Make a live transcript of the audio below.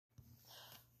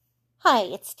Hi,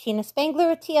 it's Tina Spangler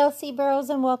with TLC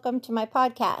Barrels, and welcome to my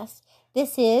podcast.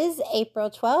 This is April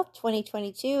 12th,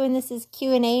 2022, and this is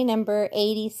Q&A number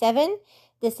 87.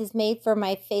 This is made for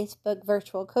my Facebook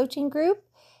virtual coaching group,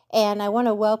 and I want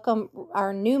to welcome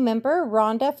our new member,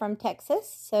 Rhonda from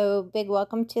Texas. So big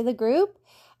welcome to the group.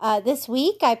 This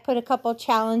week, I put a couple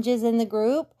challenges in the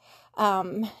group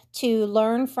to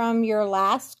learn from your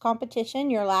last competition,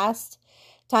 your last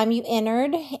time you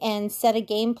entered, and set a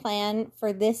game plan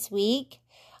for this week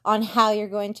on how you're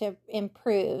going to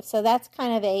improve. So that's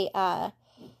kind of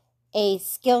a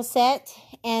skill set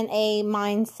and a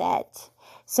mindset.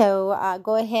 So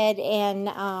go ahead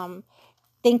and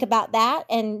think about that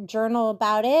and journal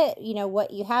about it, what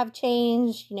you have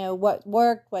changed, what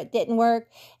worked, what didn't work,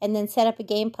 and then set up a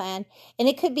game plan. And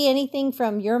it could be anything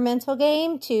from your mental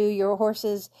game to your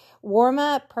horse's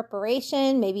warm-up,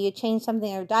 preparation. Maybe you changed something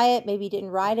in your diet. Maybe you didn't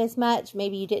ride as much.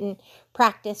 Maybe you didn't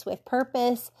practice with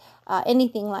purpose,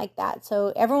 anything like that.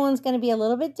 So everyone's going to be a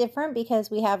little bit different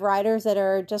because we have riders that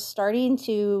are just starting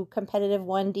to competitive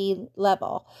 1D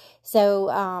level.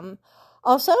 So,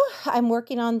 also, I'm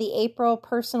working on the April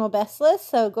personal best list,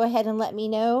 so go ahead and let me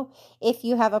know if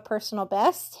you have a personal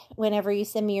best whenever you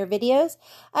send me your videos.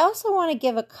 I also want to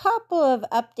give a couple of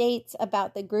updates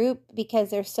about the group because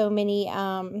there's so many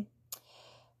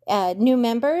new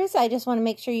members. I just want to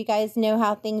make sure you guys know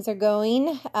how things are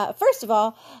going. First of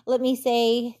all, let me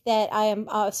say that I am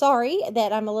sorry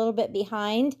that I'm a little bit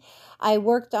behind. I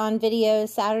worked on videos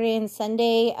Saturday and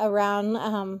Sunday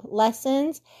around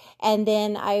lessons, and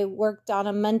then I worked on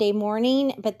a Monday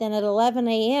morning, but then at 11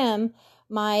 a.m.,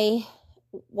 my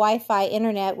Wi-Fi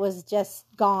internet was just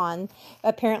gone.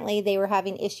 Apparently, they were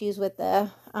having issues with the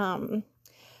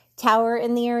tower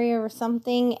in the area or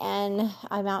something, and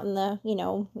I'm out in the,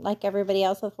 like everybody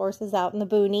else with horses, out in the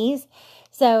boonies.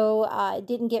 So it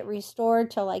didn't get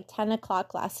restored till like 10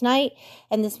 o'clock last night,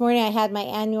 and this morning I had my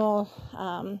annual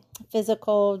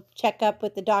physical checkup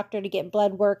with the doctor to get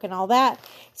blood work and all that.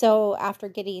 So after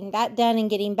getting that done and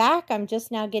getting back, I'm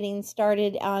just now getting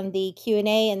started on the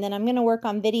Q&A, and then I'm going to work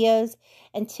on videos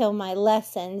until my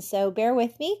lesson. So bear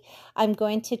with me. I'm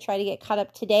going to try to get caught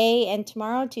up today and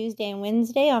tomorrow, Tuesday and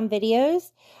Wednesday, on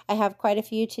videos. I have quite a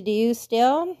few to do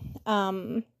still.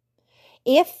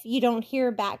 If you don't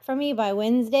hear back from me by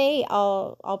Wednesday,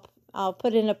 I'll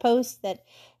put in a post that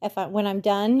when I'm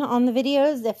done on the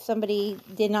videos, if somebody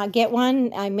did not get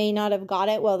one, I may not have got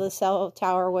it while the cell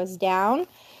tower was down.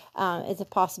 It's a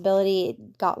possibility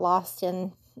it got lost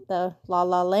in the la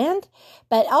la land.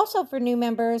 But also for new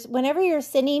members, whenever you're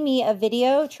sending me a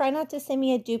video, try not to send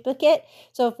me a duplicate.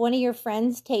 So if one of your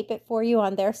friends tape it for you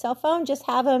on their cell phone, just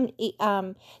have them,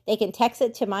 they can text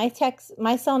it to my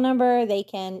cell number, they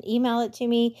can email it to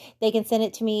me, they can send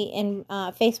it to me in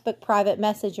Facebook private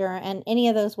messenger, and any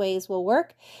of those ways will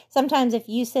work. Sometimes if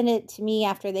you send it to me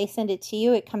after they send it to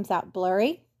you, it comes out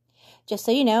blurry. Just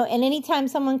so you know, and anytime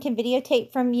someone can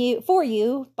videotape for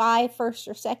you by first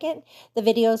or second, the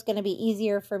video is going to be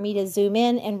easier for me to zoom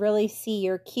in and really see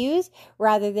your cues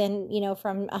rather than,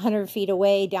 from 100 feet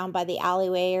away down by the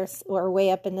alleyway or way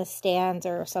up in the stands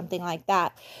or something like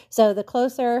that. So the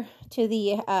closer to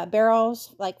the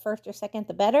barrels, like first or second,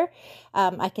 the better.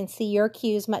 I can see your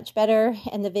cues much better,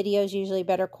 and the video is usually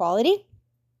better quality.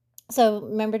 So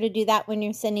remember to do that when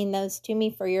you're sending those to me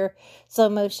for your slow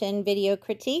motion video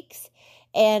critiques.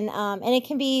 And it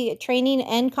can be training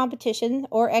and competition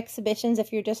or exhibitions.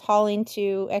 If you're just hauling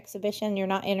to exhibition, you're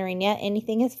not entering yet,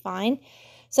 anything is fine.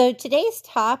 So today's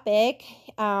topic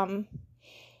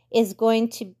is going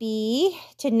to be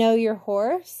to know your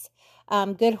horse.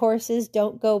 Good horses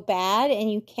don't go bad, and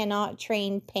you cannot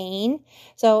train pain.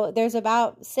 So there's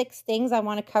about 6 things I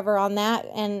want to cover on that,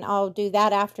 and I'll do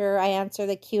that after I answer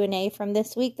the Q&A from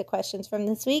this week, the questions from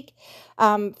this week.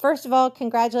 First of all,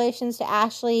 congratulations to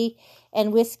Ashley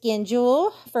and Whiskey and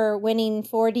Jewel for winning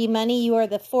 4D money. You are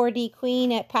the 4D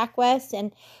queen at PacWest,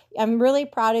 and I'm really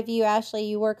proud of you, Ashley.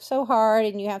 You work so hard,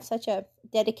 and you have such a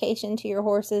dedication to your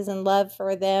horses and love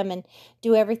for them, and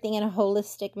do everything in a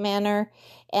holistic manner.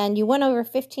 And you won over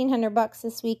 $1,500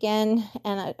 this weekend,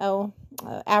 and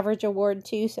average award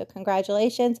too. So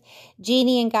congratulations.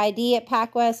 Jeannie and Guy D at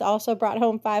PacWest also brought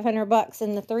home $500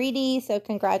 in the 3D. So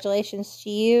congratulations to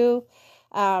you.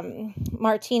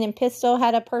 Martine and Pistol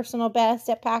had a personal best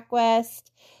at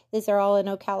PacWest. These are all in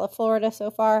Ocala, Florida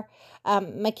so far.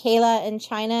 Michaela and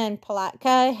China and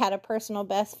Palatka had a personal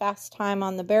best fast time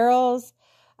on the barrels.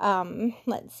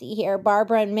 Let's see here.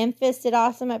 Barbara and Memphis did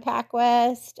awesome at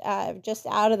PacWest. Just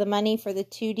out of the money for the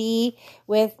 2D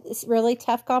with really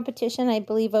tough competition. I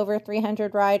believe over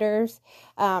 300 riders.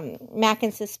 Mac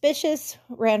and Suspicious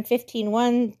ran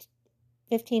 15-1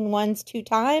 15 ones 2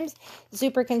 times.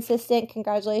 Super consistent.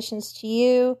 Congratulations to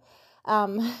you.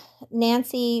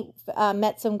 Nancy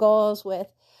met some goals with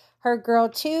her girl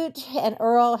Toot, and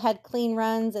Earl had clean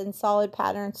runs and solid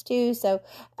patterns too. So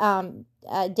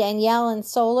Danielle and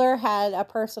Solar had a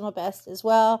personal best as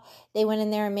well. They went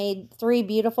in there and made 3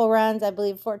 beautiful runs, I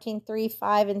believe 14, 3,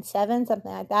 5, and 7,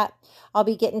 something like that. I'll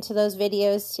be getting to those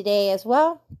videos today as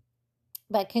well.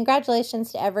 But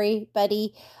congratulations to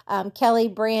everybody. Kelly,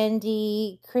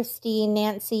 Brandy, Christine,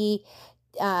 Nancy,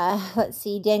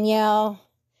 Danielle,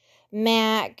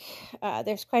 Mac.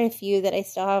 There's quite a few that I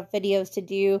still have videos to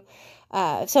do.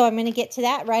 So I'm going to get to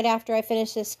that right after I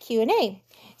finish this Q&A.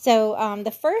 So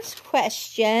the first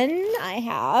question I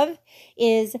have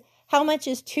is, how much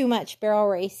is too much barrel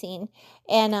racing?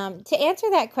 And to answer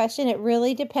that question, it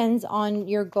really depends on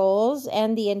your goals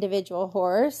and the individual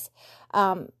horse.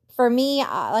 For me,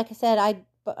 like I said, I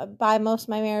buy most of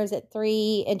my mares at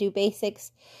 3 and do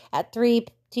basics at 3,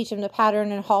 teach them the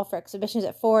pattern and haul for exhibitions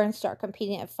at 4, and start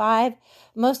competing at 5.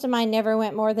 Most of mine never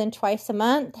went more than twice a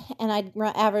month, and I'd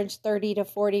average 30 to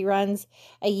 40 runs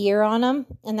a year on them.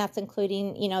 And that's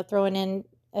including, throwing in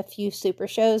a few super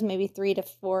shows, maybe 3 to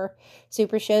 4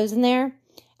 super shows in there,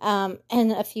 and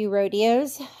a few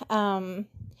rodeos.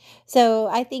 So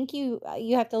I think you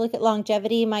have to look at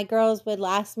longevity. My girls would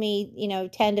last me,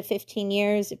 10 to 15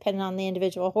 years, depending on the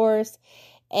individual horse,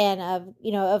 and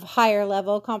of higher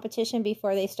level competition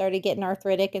before they started getting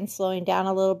arthritic and slowing down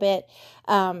a little bit.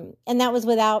 And that was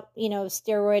without,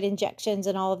 steroid injections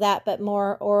and all of that, but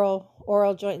more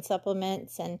oral joint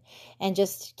supplements and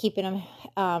just keeping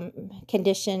them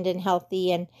conditioned and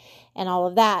healthy and all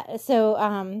of that.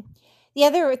 So the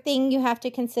other thing you have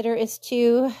to consider is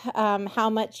too how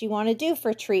much you want to do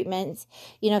for treatments.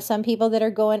 Some people that are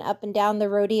going up and down the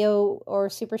rodeo or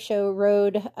super show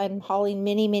road and hauling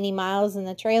many, many miles in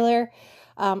the trailer,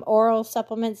 oral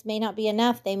supplements may not be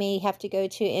enough. They may have to go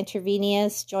to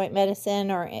intravenous joint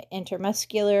medicine or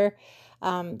intramuscular.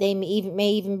 They may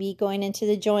even be going into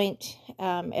the joint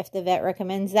if the vet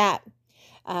recommends that.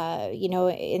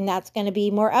 And that's going to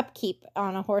be more upkeep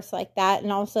on a horse like that.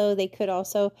 And also they could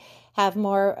also have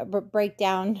more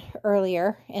breakdown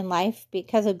earlier in life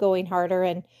because of going harder,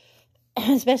 and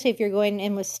especially if you're going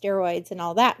in with steroids and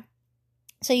all that.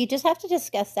 So you just have to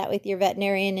discuss that with your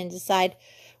veterinarian and decide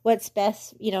what's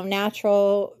best,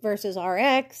 natural versus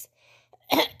RX.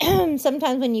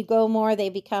 Sometimes when you go more, they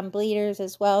become bleeders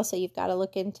as well. So you've got to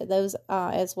look into those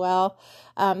as well.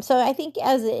 So I think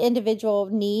as an individual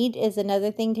need is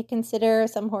another thing to consider.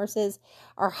 Some horses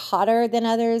are hotter than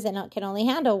others and can only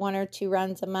handle 1 or 2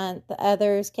 runs a month.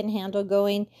 Others can handle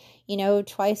going,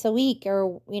 twice a week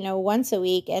or, once a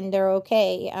week, and they're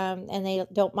okay. And they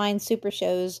don't mind super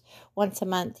shows once a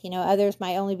month. Others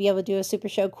might only be able to do a super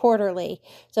show quarterly.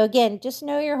 So again, just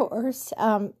know your horse.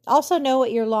 Also know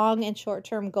what your long and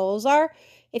short-term goals are.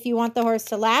 If you want the horse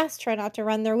to last, try not to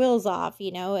run their wheels off.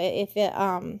 If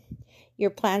your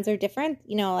plans are different,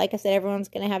 like I said, everyone's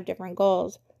going to have different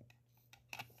goals.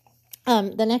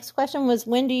 The next question was,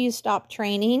 when do you stop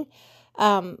training?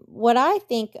 What I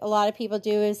think a lot of people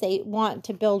do is they want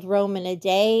to build Rome in a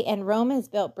day, and Rome is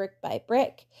built brick by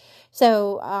brick.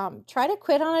 So try to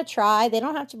quit on a try. They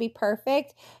don't have to be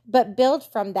perfect, but build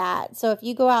from that. So if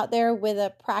you go out there with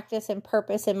a practice and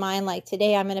purpose in mind, like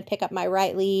today I'm going to pick up my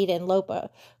right lead and lope a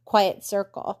quiet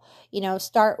circle,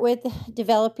 start with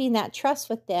developing that trust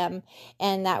with them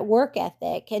and that work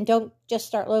ethic, and don't just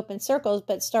start loping circles,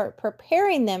 but start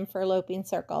preparing them for loping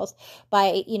circles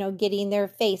by, getting their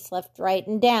face left, right,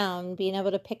 and down, being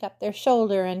able to pick up their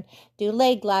shoulder and do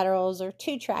leg laterals or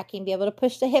 2-tracking, be able to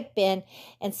push the hip in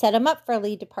and set them up for a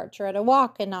lead departure at a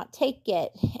walk and not take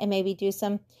it, and maybe do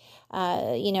some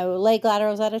leg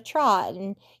laterals at a trot,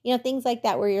 and, things like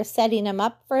that, where you're setting them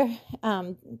up for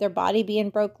their body being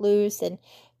broke loose and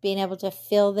being able to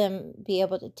feel them be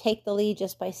able to take the lead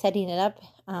just by setting it up,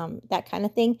 that kind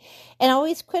of thing. And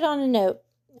always quit on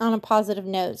a positive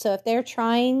note. So if they're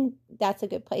trying, that's a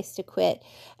good place to quit.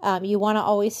 You want to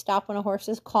always stop when a horse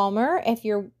is calmer. If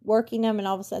you're working them and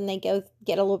all of a sudden they get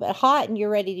a little bit hot and you're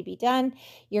ready to be done,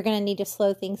 you're going to need to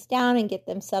slow things down and get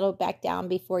them settled back down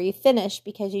before you finish,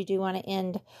 because you do want to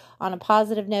end on a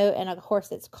positive note and a horse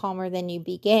that's calmer than you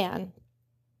began.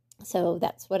 So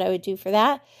that's what I would do for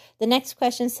that. The next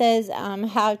question says,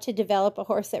 how to develop a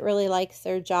horse that really likes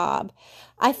their job.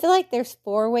 I feel like there's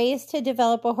 4 ways to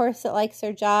develop a horse that likes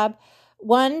their job.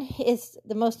 One is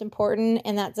the most important,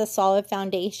 and that's a solid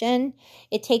foundation.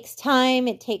 It takes time.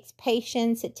 It takes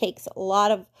patience. It takes a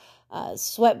lot of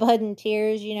sweat, blood, and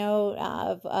tears,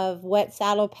 of wet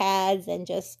saddle pads and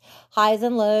just highs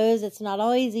and lows. It's not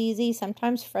always easy,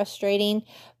 sometimes frustrating,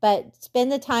 but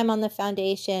spend the time on the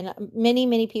foundation.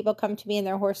 Many people come to me and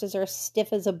their horses are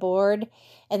stiff as a board.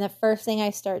 And the first thing I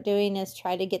start doing is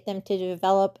try to get them to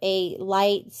develop a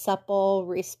light, supple,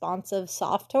 responsive,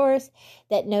 soft horse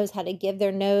that knows how to give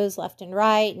their nose left and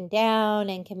right and down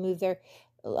and can move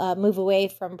away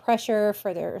from pressure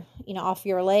for their, off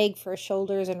your leg for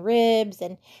shoulders and ribs,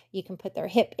 and you can put their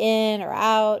hip in or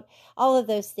out, all of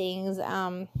those things,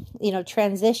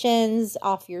 transitions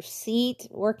off your seat,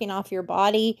 working off your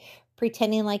body,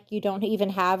 pretending like you don't even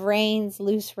have reins,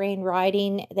 loose rein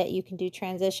riding, that you can do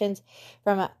transitions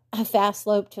from a fast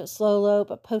lope to a slow lope,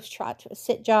 a post trot to a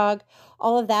sit jog.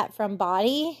 All of that from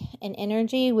body and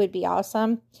energy would be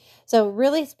awesome. So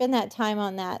really spend that time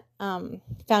on that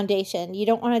foundation. You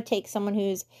don't want to take someone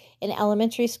who's in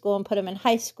elementary school and put them in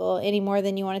high school any more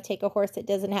than you want to take a horse that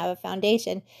doesn't have a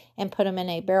foundation and put them in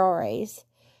a barrel race.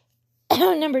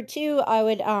 Number 2, I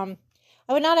would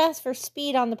not ask for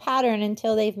speed on the pattern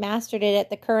until they've mastered it at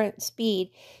the current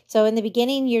speed. So in the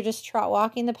beginning, you're just trot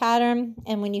walking the pattern.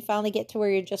 And when you finally get to where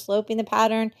you're just loping the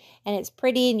pattern and it's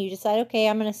pretty and you decide, okay,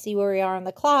 I'm going to see where we are on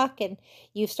the clock, and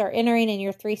you start entering and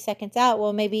you're 3 seconds out.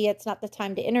 Well, maybe it's not the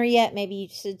time to enter yet. Maybe you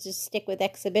should just stick with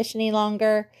exhibitioning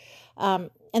longer.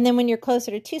 And then when you're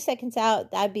closer to 2 seconds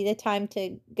out, that'd be the time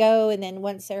to go. And then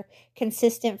once they're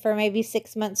consistent for maybe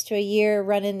 6 months to a year,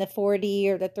 running the 4D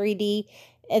or the 3D,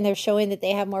 and they're showing that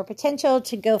they have more potential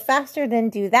to go faster, then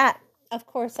do that. Of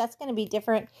course, that's going to be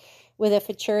different with a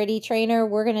futurity trainer.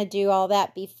 We're going to do all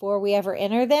that before we ever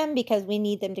enter them, because we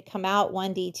need them to come out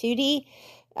 1D,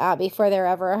 2D before they're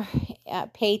ever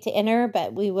paid to enter.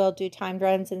 But we will do timed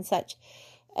runs and such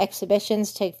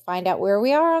exhibitions to find out where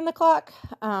we are on the clock.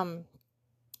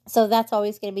 So that's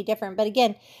always going to be different. But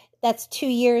again, that's 2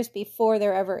 years before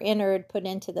they're ever entered, put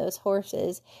into those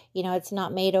horses. It's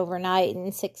not made overnight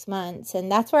in 6 months.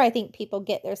 And that's where I think people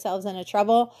get themselves into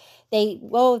trouble. They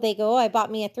go, I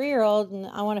bought me a 3-year-old and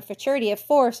I want a futurity of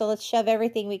 4. So let's shove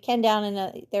everything we can down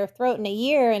in their throat in a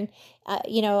year. And,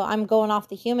 I'm going off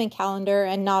the human calendar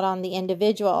and not on the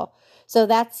individual. So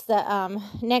that's the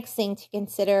next thing to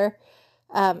consider.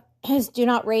 Is do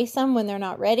not race them when they're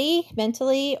not ready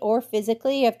mentally or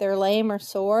physically. If they're lame or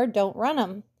sore, don't run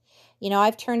them.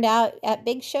 I've turned out at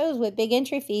big shows with big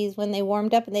entry fees when they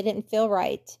warmed up and they didn't feel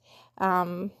right.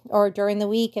 Or during the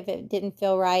week if it didn't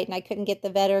feel right and I couldn't get the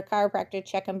vet or chiropractor to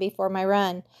check them before my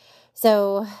run.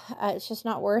 So it's just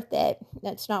not worth it.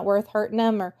 It's not worth hurting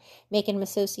them or making them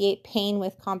associate pain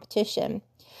with competition.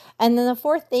 And then the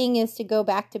 4th thing is to go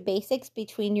back to basics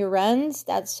between your runs.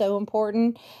 That's so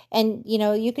important. And,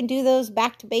 you can do those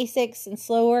back to basics and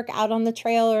slow work out on the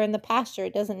trail or in the pasture.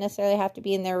 It doesn't necessarily have to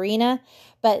be in the arena.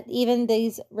 But even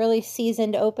these really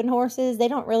seasoned open horses, they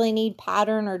don't really need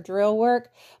pattern or drill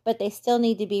work, but they still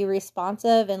need to be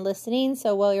responsive and listening.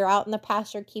 So while you're out in the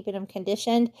pasture, keeping them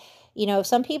conditioned.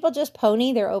 Some people just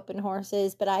pony their open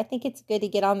horses, but I think it's good to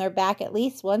get on their back at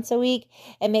least once a week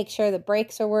and make sure the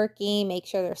brakes are working, make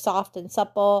sure they're soft and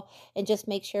supple, and just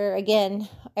make sure, again,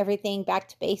 everything back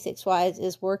to basics wise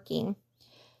is working.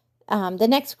 The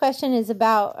next question is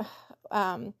about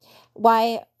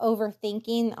why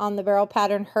overthinking on the barrel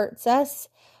pattern hurts us.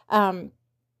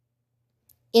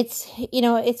 It's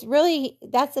really,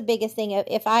 that's the biggest thing.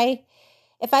 If I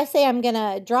say I'm going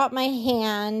to drop my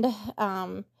hand,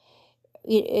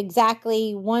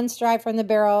 exactly 1 stride from the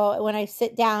barrel, when I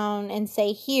sit down and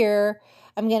say, here,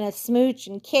 I'm going to smooch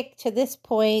and kick to this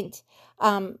point,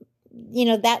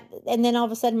 that, and then all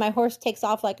of a sudden my horse takes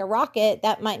off like a rocket,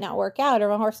 that might not work out. Or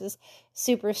my horse is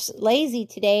super lazy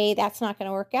today, that's not going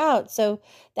to work out. So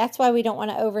that's why we don't want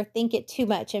to overthink it too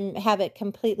much and have it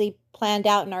completely planned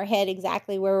out in our head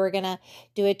exactly where we're going to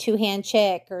do a 2-hand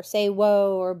check or say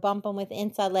whoa or bump them with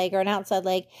inside leg or an outside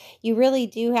leg. You really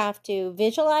do have to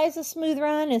visualize a smooth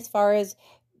run as far as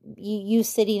you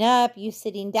sitting up, you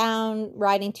sitting down,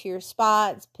 riding to your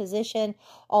spots, position,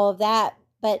 all of that.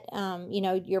 But,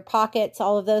 your pockets,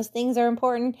 all of those things are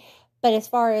important. But as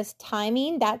far as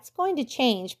timing, that's going to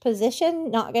change. Position,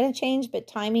 not going to change, but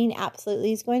timing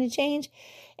absolutely is going to change.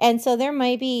 And so there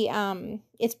might be,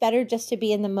 it's better just to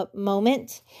be in the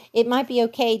moment. It might be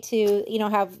okay to,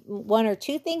 have 1 or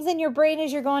 2 things in your brain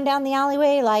as you're going down the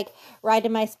alleyway, like ride to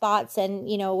my spots and,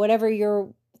 whatever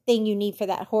you're thing you need for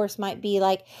that horse might be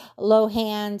like low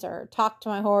hands or talk to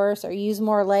my horse or use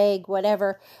more leg,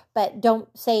 whatever. But don't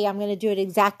say I'm going to do it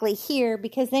exactly here,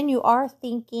 because then you are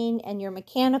thinking and you're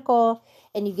mechanical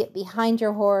and you get behind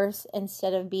your horse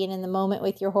instead of being in the moment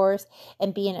with your horse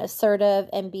and being assertive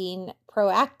and being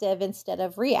proactive instead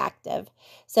of reactive.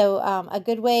 So a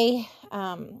good way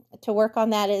to work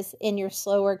on that is in your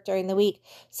slow work during the week.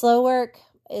 Slow work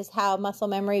is how muscle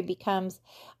memory becomes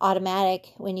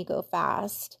automatic when you go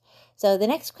fast. So the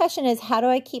next question is, how do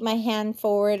I keep my hand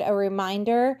forward? A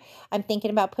reminder. I'm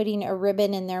thinking about putting a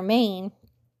ribbon in their mane.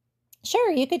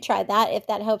 Sure, you could try that if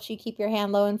that helps you keep your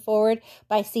hand low and forward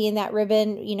by seeing that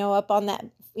ribbon, up on that,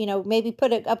 maybe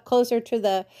put it up closer to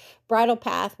the bridle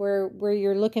path where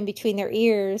you're looking between their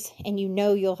ears, and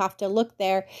you'll have to look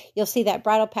there. You'll see that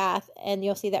bridle path and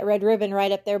you'll see that red ribbon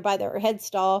right up there by their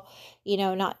headstall,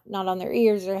 not on their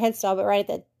ears or headstall, but right at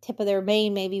the tip of their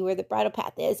mane, maybe where the bridle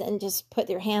path is, and just put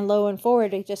their hand low and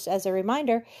forward just as a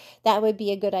reminder. That would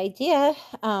be a good idea.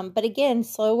 But again,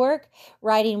 slow work,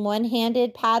 riding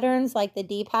one-handed patterns like the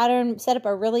D pattern, set up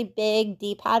a really big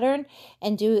D pattern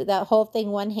and do that whole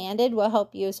thing one-handed will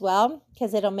help you as well,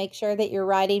 because it'll make sure that you're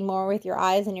riding more with your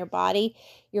eyes and your body,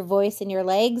 your voice and your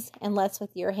legs, and less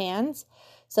with your hands.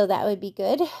 So that would be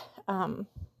good.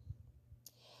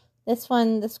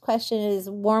 This question is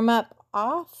warm up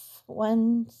off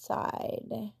one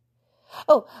side.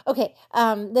 Oh, okay.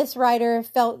 This rider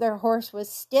felt their horse was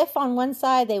stiff on one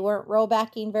side. They weren't roll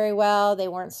backing very well. They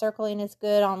weren't circling as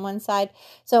good on one side.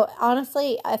 So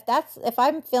honestly, if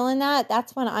I'm feeling that,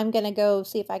 that's when I'm going to go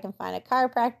see if I can find a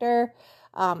chiropractor.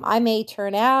 I may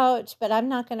turn out, but I'm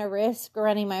not going to risk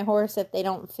running my horse if they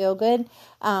don't feel good.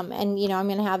 And I'm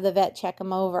going to have the vet check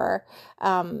them over.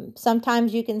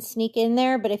 Sometimes you can sneak in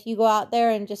there, but if you go out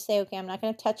there and just say, okay, I'm not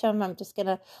going to touch them. I'm just going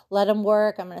to let them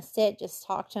work. I'm going to sit, just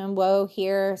talk to them, whoa,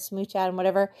 here, smooch at them,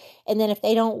 whatever. And then if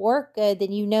they don't work good,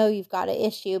 then you've got an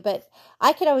issue. But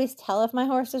I could always tell if my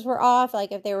horses were off,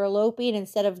 like if they were loping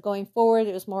instead of going forward,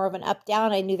 it was more of an up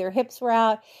down. I knew their hips were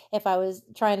out. If I was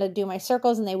trying to do my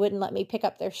circles and they wouldn't let me pick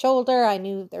up their shoulder, I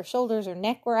knew their shoulders or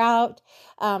neck were out.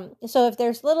 So if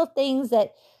there's little things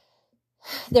that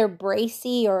they're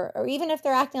bracy, or even if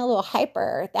they're acting a little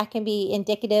hyper, that can be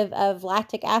indicative of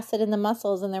lactic acid in the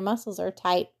muscles and their muscles are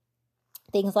tight.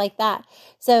 Things like that.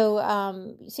 So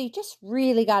you just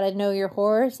really got to know your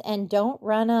horse, and don't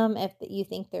run them if you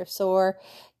think they're sore.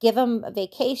 Give them a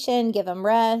vacation, give them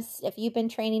rest. If you've been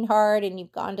training hard and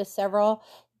you've gone to several,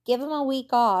 give them a week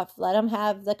off. Let them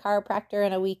have the chiropractor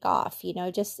and a week off.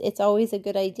 It's always a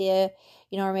good idea,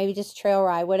 or maybe just trail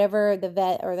ride, whatever the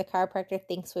vet or the chiropractor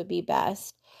thinks would be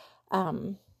best.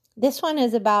 This one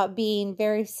is about being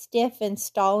very stiff and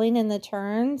stalling in the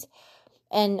turns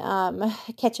and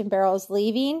catching barrels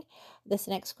leaving. This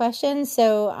next question.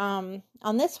 So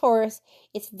on this horse,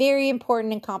 it's very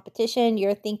important in competition.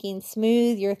 You're thinking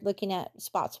smooth. You're looking at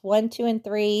spots 1, 2, and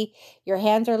 3. Your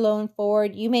hands are low and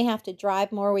forward. You may have to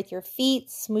drive more with your feet,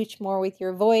 smooch more with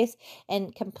your voice,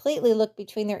 and completely look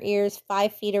between their ears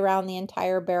 5 feet around the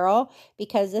entire barrel,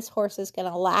 because this horse is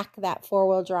going to lack that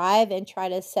 4-wheel drive and try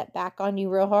to set back on you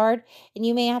real hard. And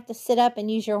you may have to sit up and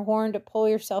use your horn to pull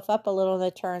yourself up a little in the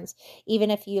turns.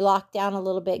 Even if you lock down a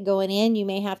little bit going in, you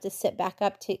may have to sit back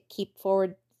up to keep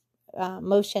forward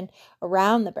motion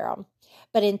around the barrel.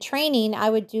 But in training, I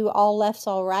would do all lefts,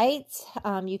 all rights.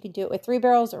 You could do it with 3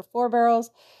 barrels or 4 barrels.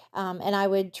 And I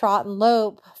would trot and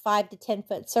lope 5 to 10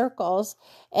 foot circles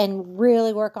and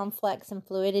really work on flex and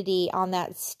fluidity on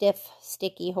that stiff,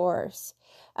 sticky horse.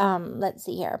 Let's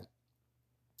see here.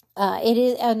 It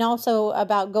is, and also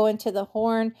about going to the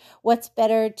horn. What's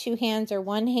better, 2 hands or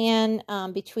 1 hand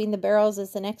between the barrels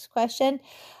is the next question.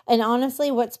 And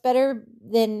honestly, what's better,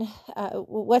 2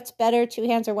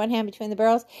 hands or 1 hand between the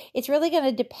barrels? It's really going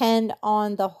to depend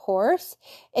on the horse.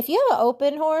 If you have an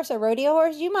open horse, a rodeo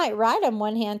horse, you might ride them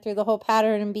 1 hand through the whole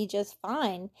pattern and be just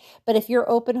fine. But if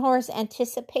your open horse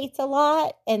anticipates a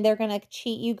lot and they're going to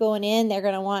cheat you going in, they're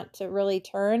going to want to really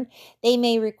turn, they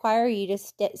may require you to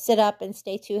sit up and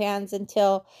stay 2 hands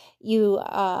until you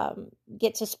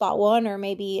get to spot 1, or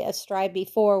maybe a stride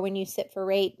before when you sit for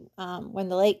rate,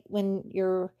 when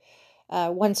you're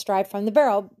 1 stride from the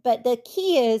barrel. But the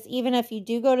key is, even if you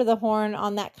do go to the horn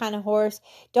on that kind of horse,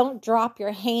 don't drop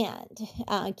your hand.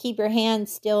 Keep your hand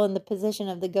still in the position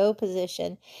of the go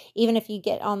position. Even if you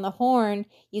get on the horn,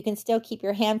 you can still keep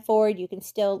your hand forward. You can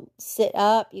still sit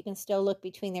up. You can still look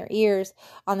between their ears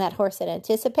on that horse that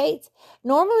anticipates.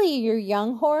 Normally, your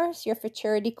young horse, your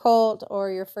futurity colt,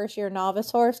 or your first year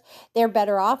novice horse, they're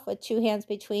better off with 2 hands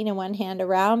between and 1 hand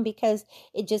around, because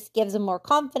it just gives them more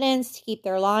confidence to keep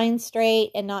their lines straight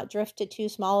and not drift to too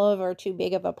small of or too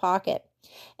big of a pocket.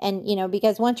 And,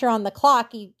 because once you're on the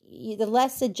clock, the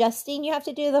less adjusting you have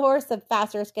to do to the horse, the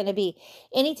faster it's going to be.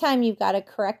 Anytime you've got to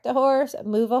correct a horse,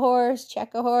 move a horse,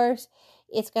 check a horse,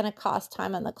 it's going to cost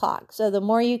time on the clock. So the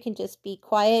more you can just be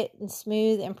quiet and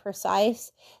smooth and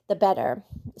precise, the better.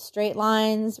 Straight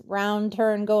lines, round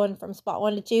turn going from spot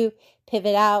 1 to 2,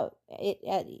 pivot out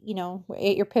at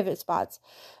your pivot spots.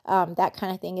 That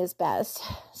kind of thing is best.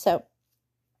 So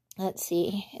let's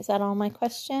see. Is that all my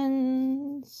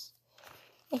questions?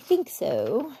 I think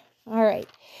so. All right.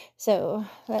 So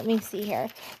let me see here.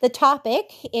 The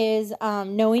topic is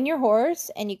knowing your horse,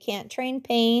 and you can't train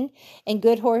pain, and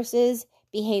good horses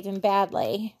behaving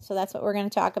badly. So that's what we're going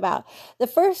to talk about. The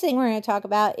first thing we're going to talk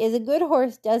about is a good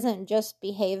horse doesn't just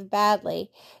behave badly.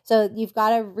 So you've got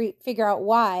to figure out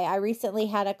why. I recently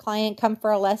had a client come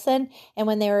for a lesson, and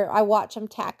when I watch them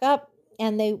tack up,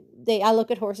 and I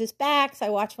look at horses' backs. I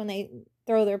watch when they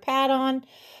throw their pad on.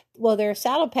 Well, their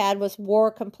saddle pad was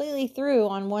wore completely through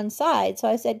on one side. So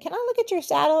I said, can I look at your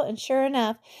saddle? And sure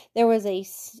enough, there was a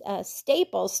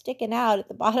staple sticking out at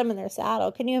the bottom of their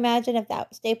saddle. Can you imagine if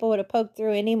that staple would have poked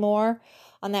through any more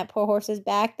on that poor horse's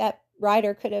back? That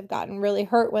rider could have gotten really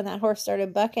hurt when that horse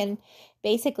started bucking,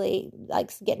 basically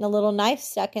like getting a little knife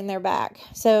stuck in their back.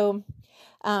 So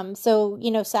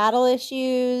saddle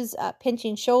issues,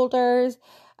 pinching shoulders,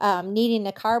 needing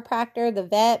a chiropractor, the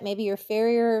vet, maybe your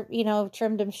farrier,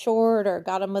 trimmed them short or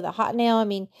got them with a hot nail. I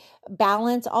mean,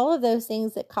 balance, all of those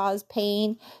things that cause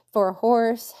pain for a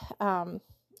horse,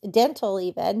 dental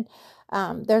even.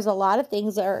 There's a lot of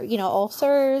things that are,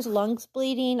 ulcers, lungs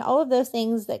bleeding, all of those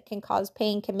things that can cause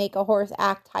pain can make a horse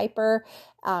act hyper,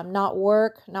 not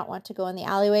work, not want to go in the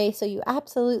alleyway. So you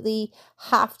absolutely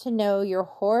have to know your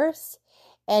horse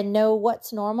and know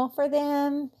what's normal for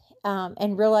them.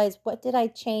 And realize, what did I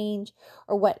change,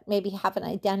 or what maybe haven't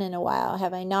I done in a while?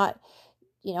 Have I not,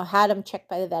 had them checked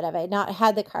by the vet? Have I not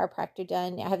had the chiropractor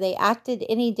done? Have they acted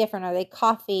any different? Are they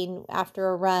coughing after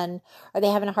a run? Are they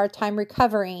having a hard time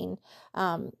recovering?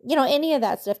 Any of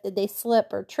that stuff. Did they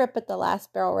slip or trip at the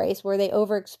last barrel race? Were they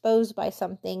overexposed by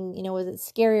something? Was it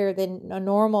scarier than a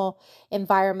normal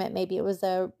environment? Maybe it was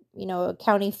a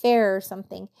county fair or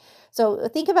something. So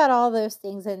think about all those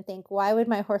things and think, why would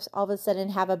my horse all of a sudden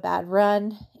have a bad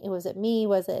run? Was it me?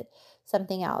 Was it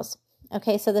something else?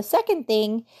 Okay, so the second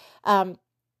thing,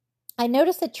 I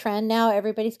noticed a trend now.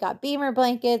 Everybody's got Beamer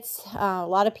blankets. A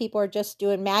lot of people are just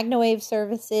doing MagnaWave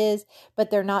services,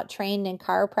 but they're not trained in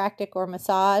chiropractic or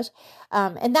massage.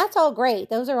 And that's all great.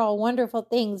 Those are all wonderful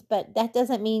things, but that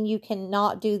doesn't mean you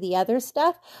cannot do the other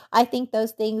stuff. I think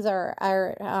those things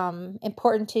are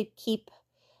important to keep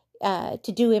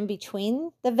to do in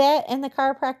between the vet and the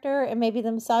chiropractor and maybe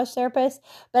the massage therapist.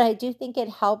 But I do think it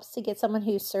helps to get someone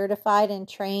who's certified and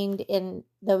trained in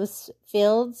those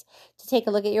fields to take a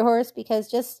look at your horse,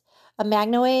 because just a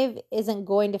MagnaWave isn't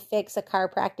going to fix a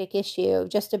chiropractic issue.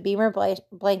 Just a Beamer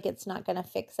blanket's not going to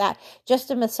fix that. Just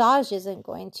a massage isn't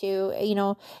going to,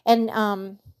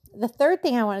 and the third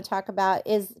thing I want to talk about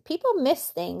is people miss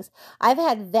things. I've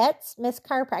had vets miss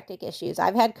chiropractic issues.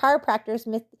 I've had chiropractors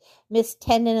miss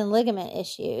tendon and ligament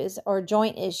issues or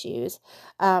joint issues.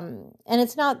 And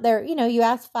it's not there, you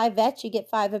ask 5 vets, you get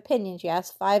 5 opinions. You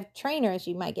ask 5 trainers,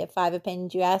 you might get 5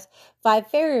 opinions. You ask 5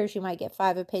 farriers, you might get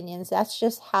 5 opinions. That's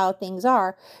just how things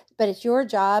are. But it's your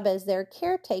job as their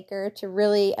caretaker to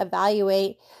really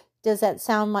evaluate, does that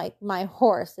sound like my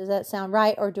horse? Does that sound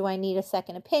right? Or do I need a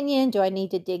second opinion? Do I need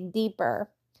to dig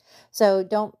deeper? So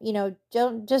don't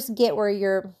just get where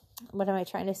you're, what am I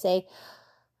trying to say?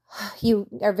 You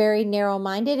are very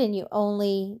narrow-minded and you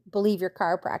only believe your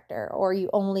chiropractor or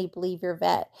you only believe your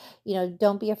vet.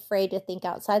 Don't be afraid to think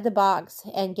outside the box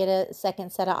and get a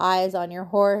second set of eyes on your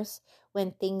horse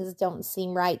when things don't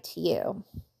seem right to you.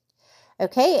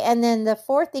 Okay, and then the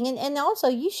fourth thing, and also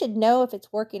you should know if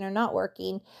it's working or not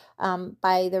working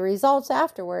by the results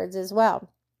afterwards as well.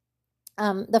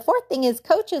 The fourth thing is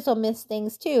coaches will miss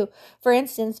things too. For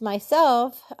instance,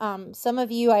 myself, some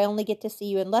of you, I only get to see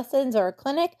you in lessons or a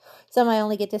clinic. Some I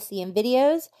only get to see in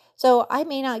videos. So I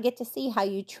may not get to see how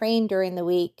you train during the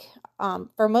week.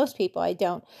 For most people, I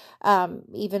don't.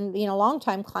 Even,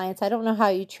 long-time clients, I don't know how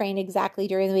you train exactly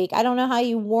during the week. I don't know how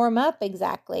you warm up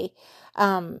exactly.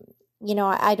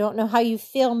 I don't know how you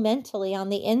feel mentally on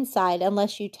the inside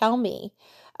unless you tell me.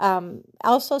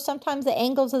 Also, sometimes the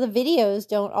angles of the videos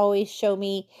don't always show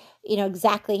me,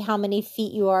 exactly how many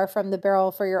feet you are from the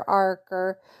barrel for your arc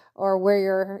or where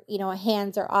your,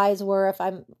 hands or eyes were if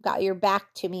I've got your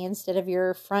back to me instead of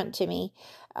your front to me.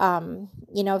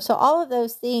 So all of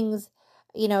those things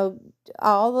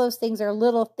all those things are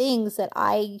little things that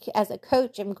I, as a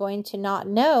coach, am going to not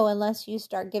know unless you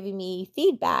start giving me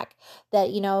feedback that,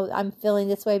 I'm feeling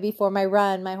this way before my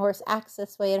run. My horse acts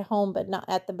this way at home, but not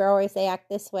at the barrel race. They act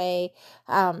this way.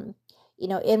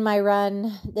 In my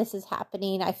run, this is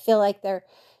happening. I feel like they're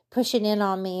pushing in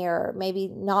on me, or maybe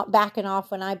not backing off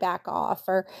when I back off,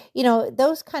 or,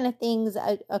 those kind of things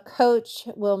a coach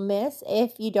will miss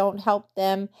if you don't help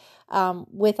them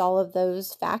with all of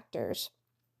those factors.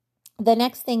 The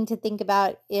next thing to think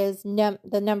about is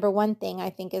the number one thing I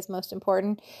think is most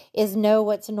important is know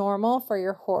what's normal for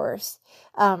your horse.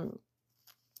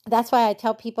 That's why I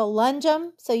tell people lunge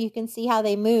them so you can see how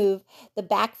they move. The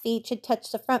back feet should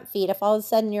touch the front feet. If all of a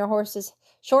sudden your horse is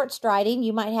short striding,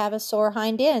 you might have a sore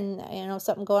hind end,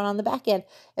 something going on the back end.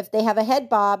 If they have a head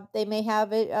bob, they may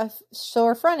have a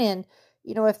sore front end.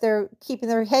 If they're keeping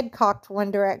their head cocked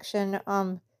one direction,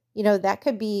 that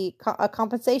could be a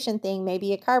compensation thing,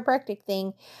 maybe a chiropractic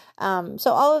thing.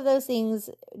 So all of those things,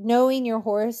 knowing your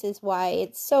horse is why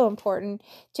it's so important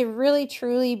to really,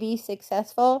 truly be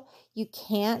successful. You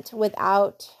can't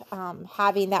without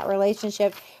having that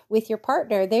relationship with your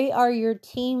partner. They are your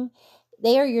team.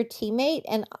 They are your teammate,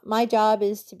 and my job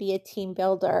is to be a team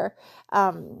builder.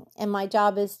 And my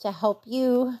job is to help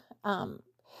you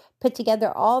put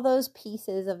together all those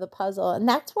pieces of the puzzle. And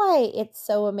that's why it's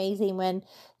so amazing when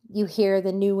you hear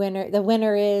the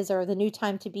winner is, or the new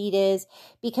time to beat is,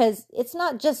 because it's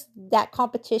not just that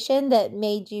competition that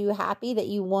made you happy that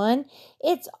you won.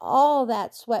 It's all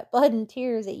that sweat, blood, and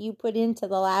tears that you put into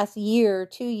the last year,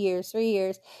 2 years, 3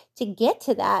 years to get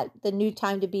to that, the new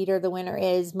time to beat or the winner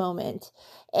is moment.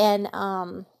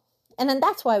 And then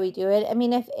that's why we do it. I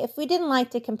mean, if we didn't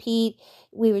like to compete,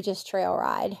 we would just trail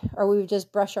ride, or we would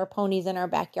just brush our ponies in our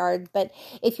backyard. But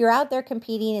if you're out there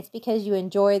competing, it's because you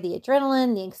enjoy the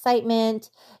adrenaline, the excitement,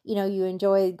 you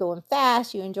enjoy going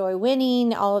fast, you enjoy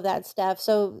winning, all of that stuff.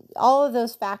 So all of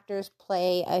those factors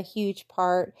play a huge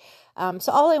part.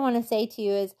 So all I want to say to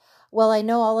you is, well, I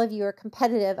know all of you are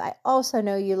competitive. I also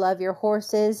know you love your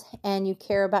horses and you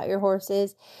care about your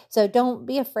horses. So don't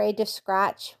be afraid to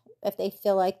scratch if they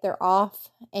feel like they're off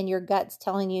and your gut's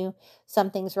telling you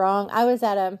something's wrong. I was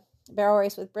at a barrel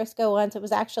race with Briscoe once. It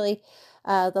was actually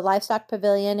the Livestock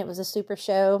Pavilion. It was a super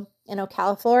show in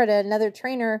Ocala, Florida. Another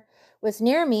trainer was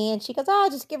near me and she goes,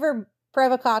 just give her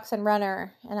Prevocox and run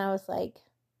her. And I was like,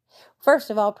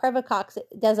 first of all, Prevocox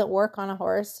doesn't work on a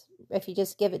horse if you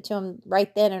just give it to him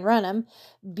right then and run him.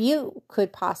 Butte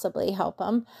could possibly help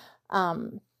him.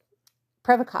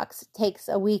 Prevocox takes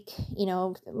a week,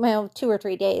 2 or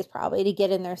 3 days probably to get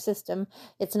in their system.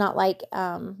 It's not like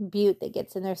Butte that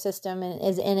gets in their system and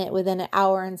is in it within an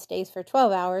hour and stays for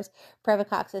 12 hours.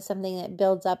 Prevocox is something that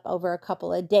builds up over a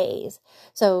couple of days.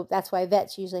 So that's why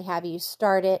vets usually have you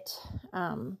start it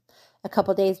a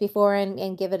couple days before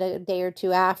and give it a day or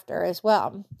two after as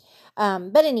well.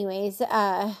 But anyways,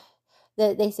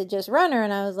 they said just run her,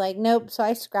 and I was like, nope. So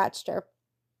I scratched her.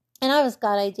 And I was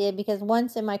glad I did, because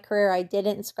once in my career I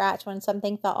didn't scratch when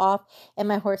something fell off and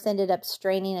my horse ended up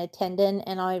straining a tendon,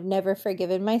 and I've never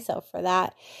forgiven myself for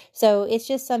that. So it's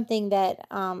just something that,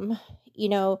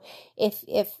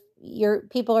 if your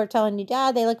people are telling you,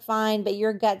 Dad, they look fine, but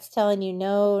your gut's telling you,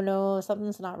 no,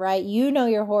 something's not right. You know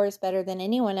your horse better than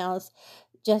anyone else.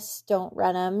 Just don't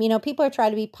run them. People are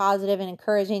trying to be positive and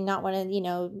encouraging, not want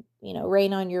to,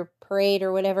 rain on your parade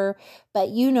or whatever, but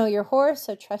your horse,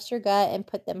 so trust your gut and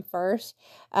put them first.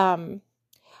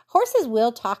 Horses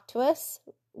will talk to us.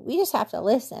 We just have to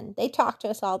listen. They talk to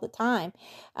us all the time.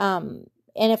 And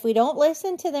if we don't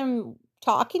listen to them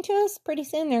talking to us, pretty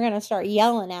soon they're going to start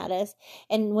yelling at us.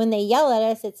 And when they yell at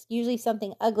us, it's usually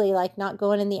something ugly, like not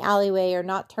going in the alleyway or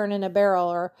not turning a barrel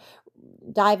or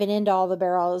diving into all the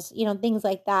barrels, things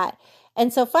like that.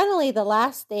 And so finally, the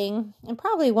last thing, and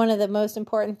probably one of the most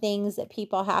important things that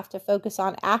people have to focus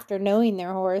on after knowing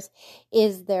their horse,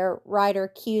 is their rider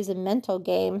cues and mental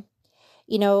game.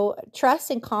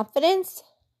 Trust and confidence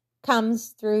comes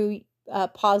through a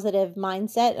positive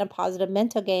mindset and a positive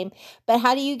mental game. But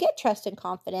how do you get trust and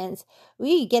confidence?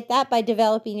 You get that by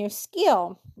developing your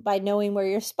skill, by knowing where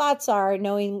your spots are,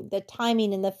 knowing the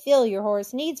timing and the feel your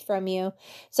horse needs from you.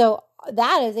 So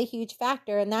that is a huge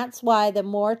factor. And that's why the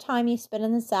more time you spend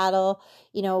in the saddle,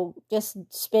 just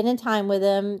spending time with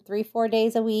them 3-4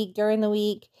 days a week during the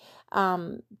week,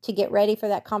 to get ready for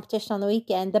that competition on the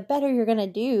weekend, the better you're going to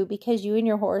do, because you and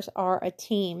your horse are a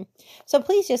team. So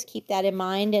please just keep that in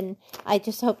mind. And I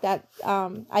just hope that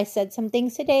I said some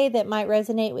things today that might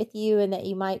resonate with you, and that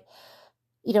you might,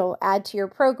 add to your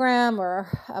program or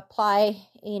apply,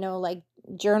 like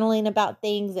journaling about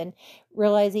things and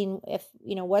realizing if,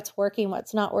 what's working,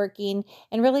 what's not working,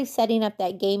 and really setting up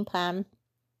that game plan.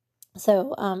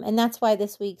 So, and that's why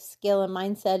this week's skill and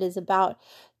mindset is about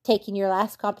taking your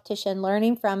last competition,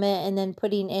 learning from it, and then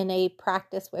putting in a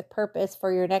practice with purpose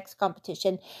for your next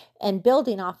competition and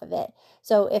building off of it.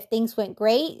 So if things went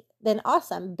great, then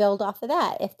awesome, build off of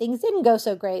that. If things didn't go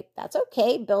so great, that's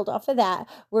okay, build off of that.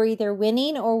 We're either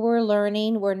winning or we're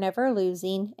learning. We're never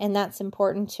losing, and that's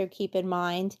important to keep in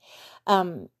mind.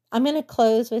 I'm going to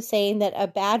close with saying that a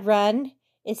bad run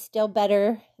is still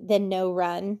better than no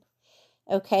run.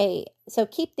 Okay, so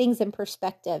keep things in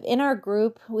perspective. In our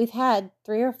group, we've had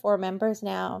 3 or 4 members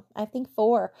now. I think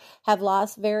 4 have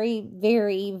lost very,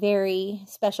 very, very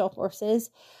special horses.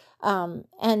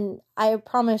 And I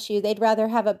promise you, they'd rather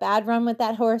have a bad run with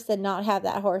that horse than not have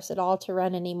that horse at all to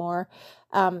run anymore.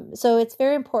 So it's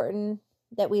very important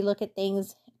that we look at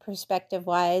things perspective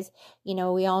wise.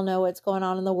 We all know what's going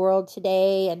on in the world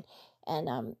today, and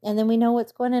then we know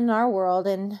what's going on in our world,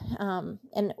 and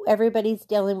everybody's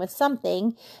dealing with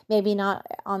something, maybe not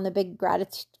on the big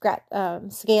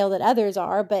scale that others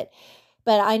are, but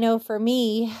I know for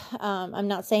me, I'm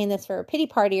not saying this for a pity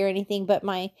party or anything, but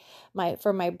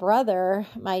for my brother,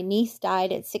 my niece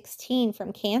died at 16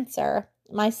 from cancer.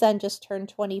 My son just turned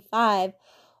 25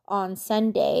 on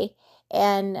Sunday,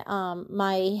 and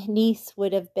my niece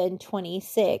would have been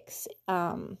 26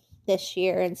 this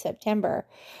year in September.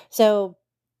 So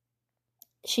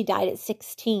she died at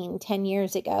 16, 10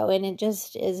 years ago. And it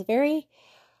just is very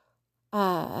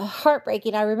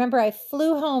heartbreaking. I remember I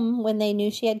flew home when they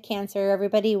knew she had cancer.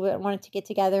 Everybody wanted to get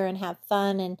together and have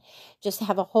fun and just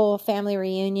have a whole family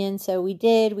reunion. So we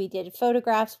did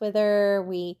photographs with her.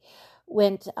 We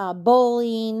went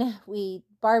bowling. We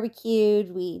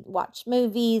barbecued. We watched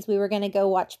movies. We were going to go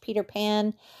watch Peter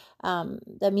Pan,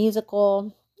 the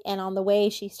musical. And on the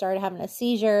way, she started having a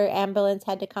seizure. Ambulance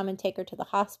had to come and take her to the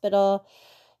hospital.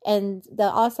 And the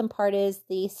awesome part is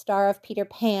the star of Peter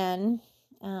Pan,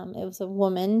 it was a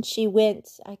woman. She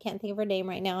went, I can't think of her name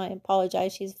right now. I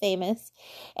apologize. She's famous.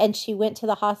 And she went to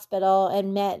the hospital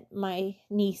and met my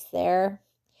niece there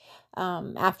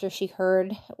after she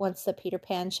heard once the Peter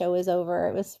Pan show was over.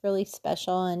 It was really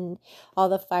special. And all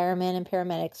the firemen and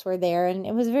paramedics were there. And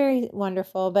it was very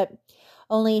wonderful. But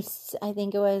only, I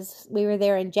think we were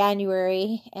there in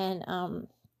January, and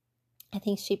I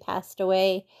think she passed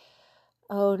away,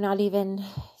 not even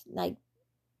like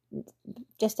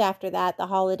just after that, the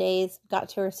holidays, got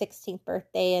to her 16th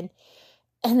birthday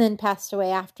and then passed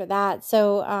away after that.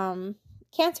 So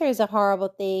cancer is a horrible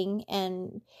thing,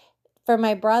 and for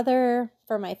my brother,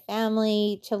 for my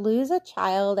family, to lose a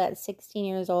child at 16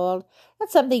 years old,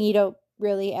 that's something you don't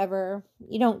ever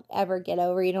get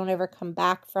over. You don't ever come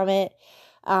back from it.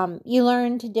 You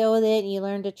learn to deal with it, and you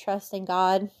learn to trust in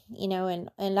God,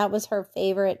 and that was her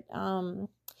favorite,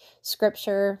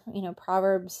 scripture,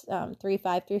 Proverbs,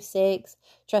 3:5-6,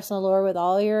 trust in the Lord with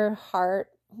all your heart,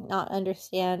 not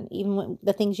understand, even when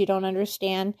the things you don't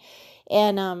understand.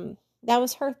 And, that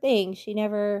was her thing. She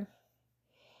never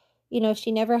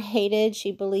hated,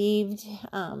 she believed,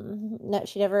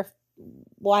 she never,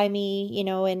 why me,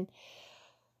 and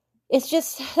it's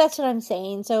just, that's what I'm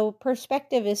saying. So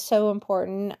perspective is so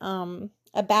important.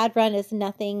 A bad run is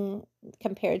nothing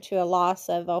compared to a loss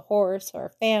of a horse or a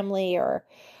family or,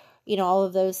 all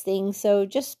of those things. So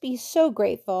just be so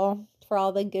grateful for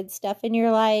all the good stuff in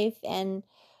your life. And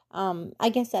I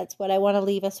guess that's what I want to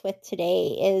leave us with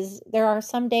today is there are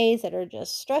some days that are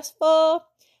just stressful,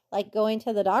 like going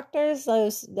to the doctors,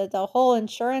 the whole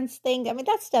insurance thing. I mean,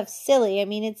 that stuff's silly. I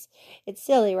mean, it's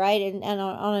silly, right? And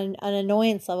on an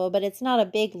annoyance level, but it's not a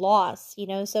big loss,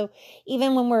 So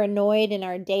even when we're annoyed in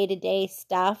our day-to-day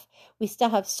stuff, we still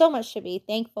have so much to be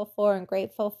thankful for and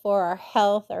grateful for: our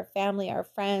health, our family, our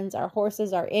friends, our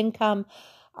horses, our income,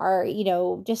 our,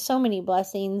 just so many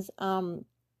blessings.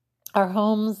 Our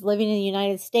homes, living in the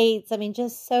United States. I mean,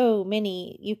 just so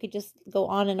many. You could just go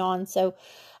on and on. So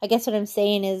I guess what I'm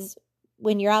saying is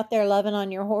when you're out there loving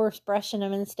on your horse, brushing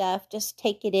them and stuff, just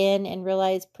take it in and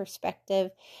realize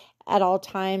perspective at all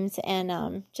times,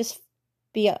 and just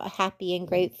be happy and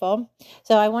grateful.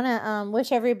 So I want to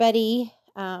wish everybody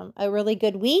a really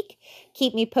good week.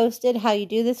 Keep me posted how you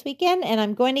do this weekend, and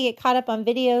I'm going to get caught up on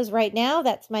videos right now.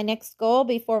 That's my next goal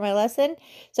before my lesson.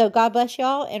 So God bless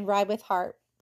y'all, and ride with heart.